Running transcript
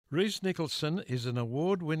Rhys Nicholson is an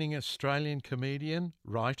award-winning Australian comedian,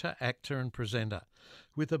 writer, actor and presenter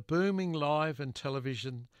with a booming live and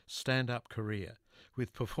television stand-up career,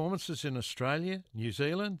 with performances in Australia, New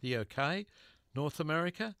Zealand, the UK, North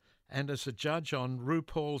America, and as a judge on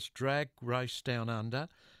RuPaul's Drag Race Down Under,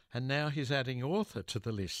 and now he's adding author to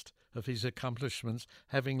the list of his accomplishments,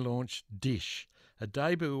 having launched Dish, a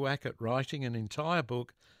debut whack at writing an entire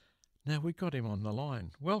book. Now we've got him on the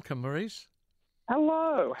line. Welcome, Maurice.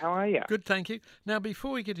 Hello, how are you? Good, thank you. Now,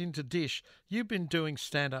 before we get into Dish, you've been doing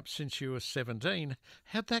stand-up since you were 17.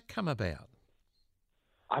 How'd that come about?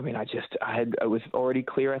 I mean, it was already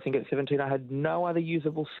clear, I think at 17, I had no other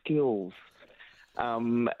usable skills.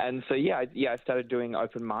 And so, I started doing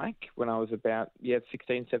open mic when I was about,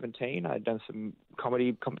 16, 17. I'd done some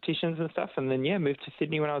comedy competitions and stuff, and then, moved to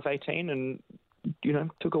Sydney when I was 18 and,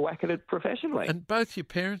 took a whack at it professionally. And both your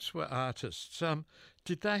parents were artists.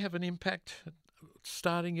 Did they have an impact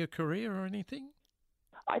starting your career or anything?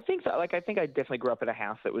 I think so. I think I definitely grew up in a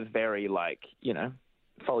house that was very,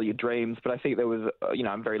 follow your dreams. But I think there was,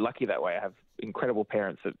 I'm very lucky that way. I have incredible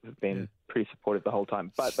parents that have been pretty supportive the whole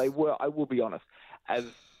time. But they were, I will be honest, as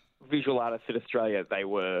visual artists in Australia, they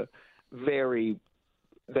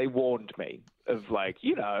warned me of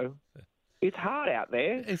it's hard out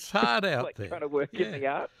there. It's hard out there. Trying to work in the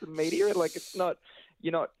arts and media. It's not,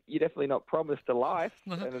 you're definitely not promised a life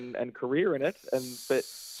and career in it. But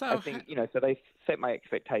I think, so they set my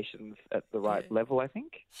expectations at the right level, I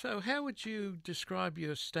think. So how would you describe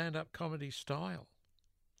your stand-up comedy style?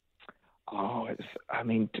 Oh,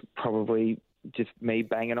 probably just me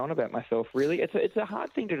banging on about myself, really. It's a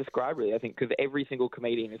hard thing to describe, really, I think, because every single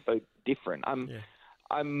comedian is so different.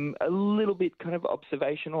 I'm a little bit kind of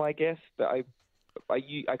observational, I guess, but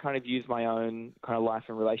I kind of use my own kind of life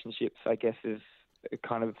and relationships, I guess, as a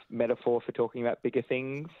kind of metaphor for talking about bigger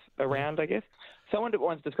things around, I guess. Someone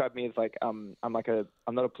once described me as I'm not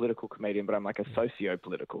a political comedian, but I'm like a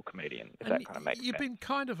socio-political comedian, if that kind of makes sense. You've been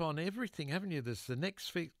kind of on everything, haven't you? There's the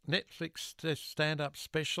Netflix stand-up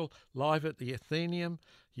special, live at the Athenaeum.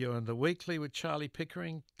 You're on The Weekly with Charlie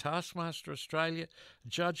Pickering, Taskmaster Australia,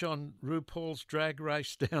 judge on RuPaul's Drag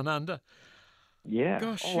Race Down Under. Yeah.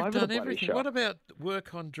 Gosh, you've done everything. Show. What about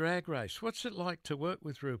work on Drag Race? What's it like to work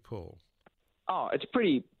with RuPaul? Oh, it's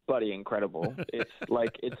pretty bloody incredible. It's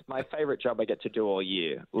it's my favorite job I get to do all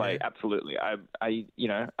year. Absolutely.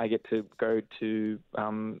 I get to go to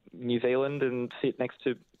New Zealand and sit next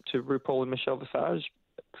to RuPaul and Michelle Visage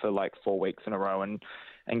for 4 weeks in a row and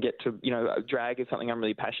get to, drag is something I'm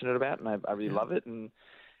really passionate about and I really love it. And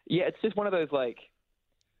it's just one of those kind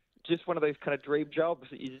of dream jobs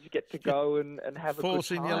that you just get to go and have a good time.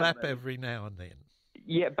 Falls in your lap every now and then.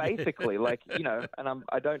 Yeah, basically, and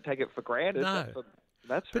I don't take it for granted. No.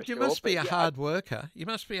 That's but you sure. must be a hard worker. You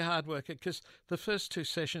must be a hard worker because the first 2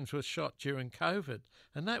 sessions were shot during COVID,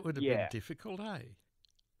 and that would have been difficult, eh?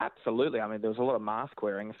 Absolutely. I mean, there was a lot of mask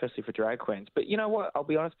wearing, especially for drag queens. But you know what? I'll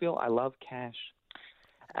be honest, Bill, I love cash.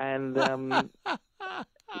 And, I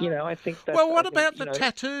think that... Well, what about the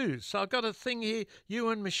tattoos? I've got a thing here. You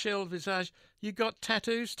and Michelle Visage, you got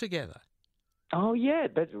tattoos together. Oh, yeah.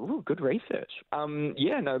 That's good research.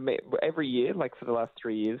 Every year, for the last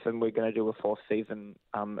 3 years, and we're going to do a 4th season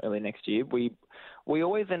early next year, we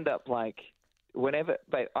always end up whenever...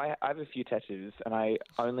 But I have a few tattoos, and I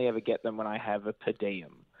only ever get them when I have a per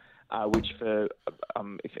diem, which for...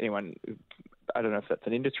 if anyone... I don't know if that's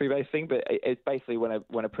an industry-based thing, but it's basically when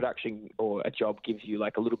a production or a job gives you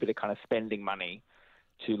a little bit of kind of spending money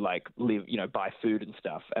to live, buy food and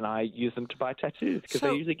stuff, and I use them to buy tattoos because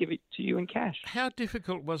they usually give it to you in cash. How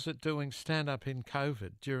difficult was it doing stand-up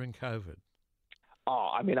during COVID?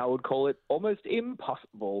 Oh, I mean, I would call it almost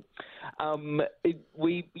impossible.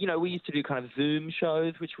 We used to do kind of Zoom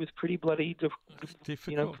shows, which was pretty bloody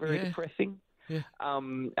difficult, very depressing. Yeah.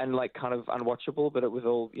 And kind of unwatchable, but it was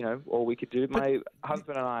all, all we could do. My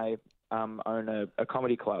husband and I own a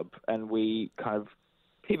comedy club, and we kind of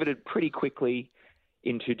pivoted pretty quickly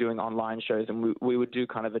into doing online shows, and we would do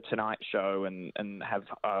kind of a Tonight Show and have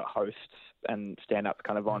hosts and stand-ups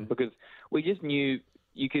kind of on, because we just knew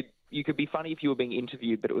you could be funny if you were being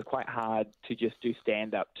interviewed, but it was quite hard to just do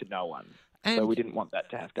stand-up to no one. And so we didn't want that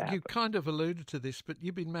to happen. You kind of alluded to this, but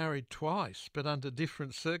you've been married twice, but under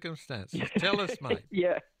different circumstances. Tell us, mate.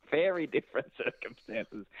 Yeah, very different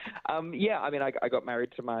circumstances. I mean, I got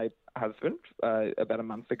married to my husband about a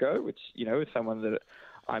month ago, which, is someone that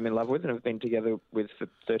I'm in love with and have been together with for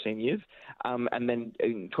 13 years. And then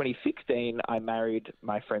in 2016, I married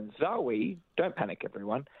my friend Zoe. Don't panic,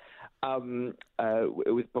 everyone. It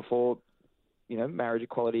was before marriage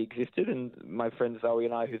equality existed, and my friend Zoe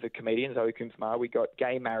and I, who's a comedian, Zoe Kumsmar, we got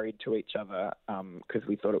gay married to each other because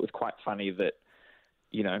we thought it was quite funny that,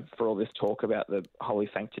 for all this talk about the holy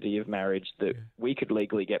sanctity of marriage, that we could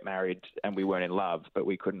legally get married and we weren't in love, but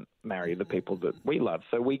we couldn't marry the people that we love.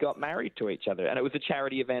 So we got married to each other, and it was a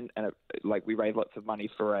charity event, and we raised lots of money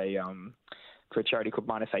for a charity called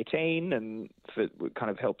Minus 18, and it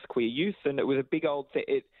kind of helps queer youth, and it was a big old thing.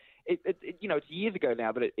 It's years ago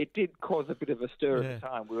now, but it did cause a bit of a stir at the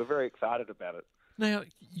time. We were very excited about it. Now,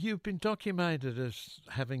 you've been documented as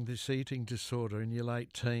having this eating disorder in your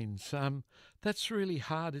late teens. That's really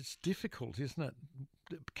hard. It's difficult, isn't it?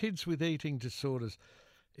 Kids with eating disorders,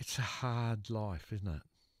 it's a hard life, isn't it?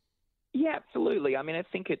 Yeah, absolutely. I mean, I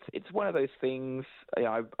think it's one of those things.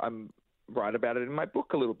 I'm write about it in my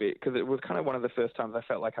book a little bit because it was kind of one of the first times I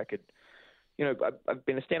felt like I could. I've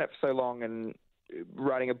been a stand-up for so long, and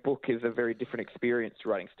writing a book is a very different experience to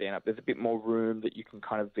writing stand-up. There's a bit more room that you can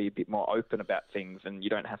kind of be a bit more open about things, and you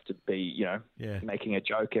don't have to be, making a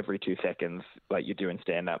joke every 2 seconds like you do in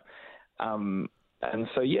stand-up. And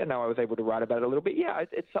so, I was able to write about it a little bit. Yeah,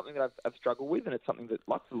 it's something that I've struggled with, and it's something that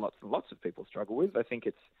lots and lots and lots of people struggle with. I think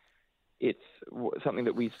it's something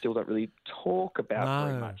that we still don't really talk about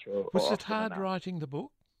very much. Was it hard writing the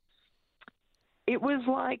book? It was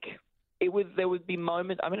like... there would be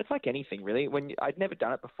moments. I mean, it's like anything really. I'd never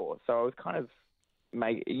done it before, so I was kind of,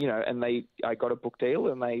 I got a book deal,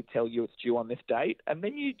 and they tell you it's due on this date, and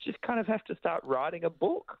then you just kind of have to start writing a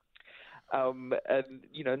book. And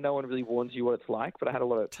no one really warns you what it's like. But I had a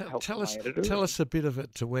lot of help from my editor. Tell us a bit of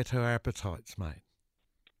it to whet our appetites, mate.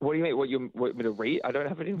 What do you mean? What you want me to read? I don't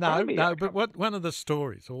have it in front of me. No, but one of the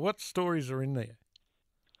stories, or what stories are in there?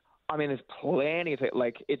 I mean, there's plenty of it.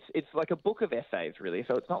 Like it's like a book of essays, really.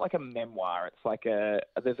 So it's not like a memoir. It's like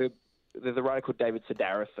there's a writer called David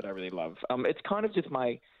Sedaris that I really love. It's kind of just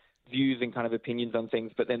my views and kind of opinions on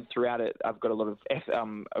things, but then throughout it, I've got a lot of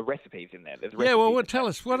recipes in there. Tell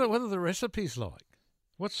us what are the recipes like?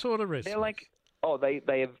 What sort of recipes? They're like. Oh, they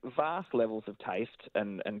have vast levels of taste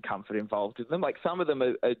and comfort involved with them. Like some of them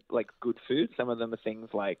are like good food. Some of them are things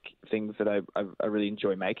that I really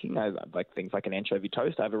enjoy making. I like things like an anchovy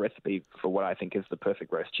toast. I have a recipe for what I think is the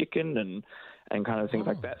perfect roast chicken and kind of things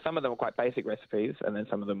like that. Some of them are quite basic recipes, and then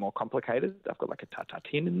some of them are more complicated. I've got like a tartare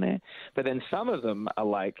in there. But then some of them are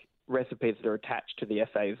like recipes that are attached to the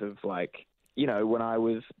essays of like, when I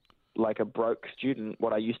was like a broke student,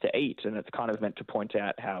 what I used to eat. And it's kind of meant to point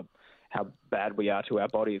out how bad we are to our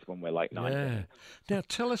bodies when we're like 19. Yeah. Now,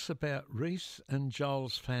 tell us about Rhys and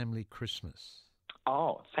Joel's family Christmas.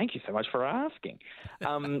 Oh, thank you so much for asking.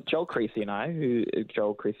 Joel Creasy and I,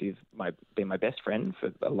 Joel Creasy's been my best friend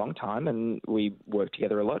for a long time, and we work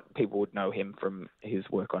together a lot. People would know him from his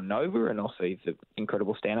work on Nova, and also he's at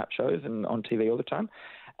incredible stand-up shows and on TV all the time.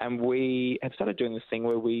 And we have started doing this thing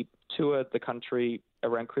where we tour the country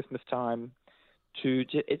around Christmas time.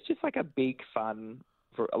 It's just like a big fun,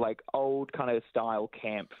 for like old kind of style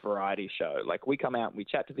camp variety show. Like we come out and we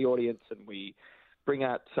chat to the audience, and we bring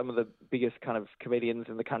out some of the biggest kind of comedians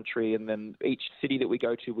in the country, and then each city that we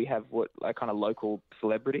go to, we have what a kind of local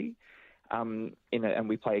celebrity and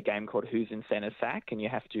we play a game called Who's in Santa's Sack, and you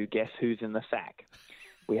have to guess who's in the sack.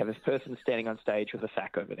 We have this person standing on stage with a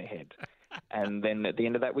sack over their head, and then at the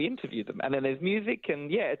end of that we interview them, and then there's music, and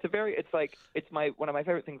it's one of my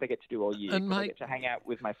favorite things I get to do all year. And I get to hang out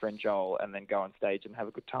with my friend Joel and then go on stage and have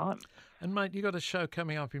a good time. And mate, you got a show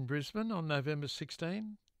coming up in Brisbane on November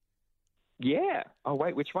 16? Yeah. Oh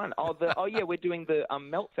wait, which one? We're doing the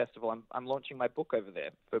Melt Festival. I'm launching my book over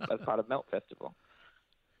there as part of Melt Festival.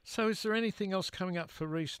 So is there anything else coming up for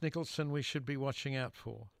Rhys Nicholson we should be watching out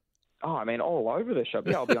for? Oh, I mean, all over the shop.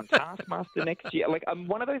 Yeah, I'll be on Taskmaster next year. Like, I'm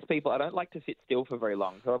one of those people, I don't like to sit still for very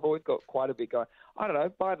long. So I've always got quite a bit going. I don't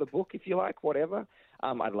know, buy the book if you like, whatever.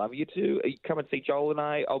 I'd love you to. Come and see Joel and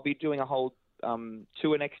I. I'll be doing a whole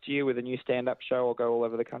tour next year with a new stand-up show. I'll go all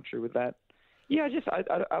over the country with that. Yeah,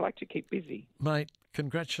 I like to keep busy. Mate,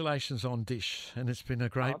 congratulations on Dish. And it's been a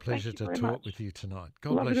great pleasure to talk with you tonight.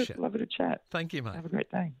 God bless you. Love it to chat. Thank you, mate. Have a great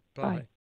day. Bye.